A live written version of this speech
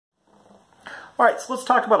Alright, so let's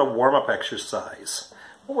talk about a warm-up exercise.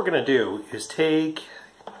 What we're going to do is take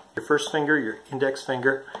your first finger, your index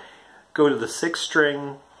finger, go to the 6th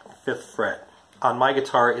string, 5th fret. On my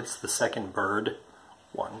guitar, it's the second bird.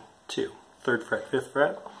 1, 2, 3rd fret, 5th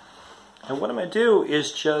fret. And what I'm going to do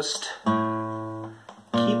is just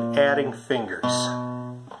keep adding fingers.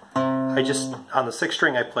 On the 6th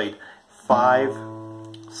string, I played 5,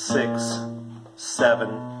 6,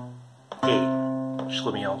 7, 8.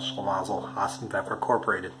 Schlemiel, Schlemazel, Haas and Pfeffer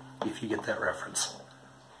Incorporated, if you get that reference.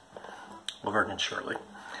 We'll learn it shortly.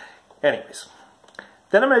 Anyways,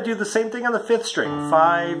 then I'm going to do the same thing on the 5th string.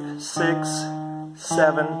 5, 6,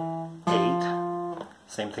 7, 8.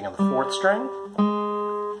 Same thing on the 4th string.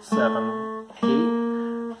 7, 8.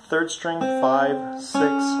 3rd string, 5, 6,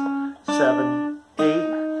 7, 8.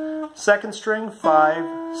 2nd string,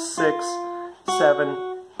 5, 6,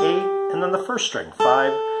 7, 8. And then the 1st string,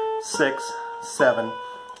 5, 6, 7,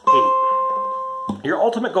 8. Your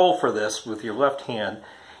ultimate goal for this with your left hand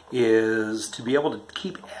is to be able to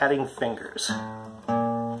keep adding fingers.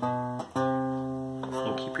 And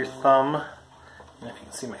keep your thumb, and if you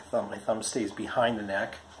can see my thumb stays behind the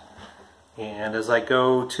neck. And as I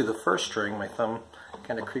go to the 1st string, my thumb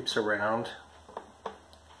kind of creeps around.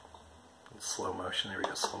 In slow motion, there we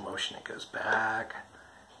go, slow motion, it goes back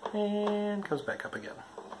and comes back up again.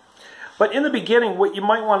 But in the beginning, what you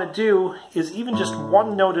might want to do is even just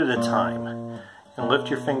one note at a time. And lift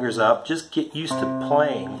your fingers up. Just get used to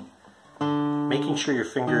playing. Making sure your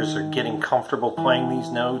fingers are getting comfortable playing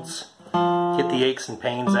these notes. Get the aches and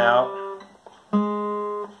pains out.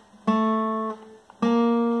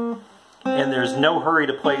 And there's no hurry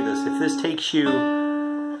to play this. If this takes you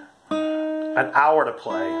an hour to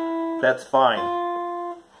play, that's fine.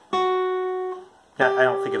 I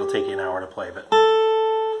don't think it'll take you an hour to play, but...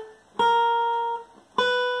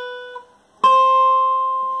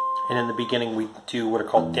 And in the beginning we do what are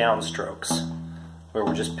called downstrokes, where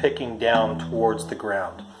we're just picking down towards the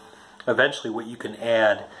ground. Eventually what you can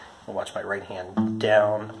add, and watch my right hand,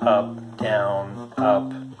 down, up, down,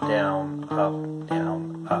 up, down, up,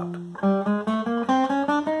 down, up.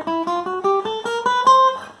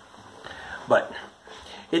 But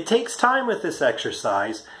it takes time with this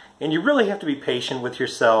exercise, and you really have to be patient with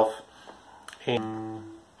yourself and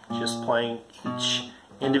just playing each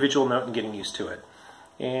individual note and getting used to it.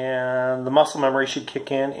 And the muscle memory should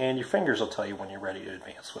kick in, and your fingers will tell you when you're ready to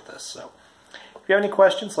advance with this. So, if you have any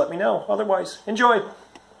questions, let me know. Otherwise, enjoy!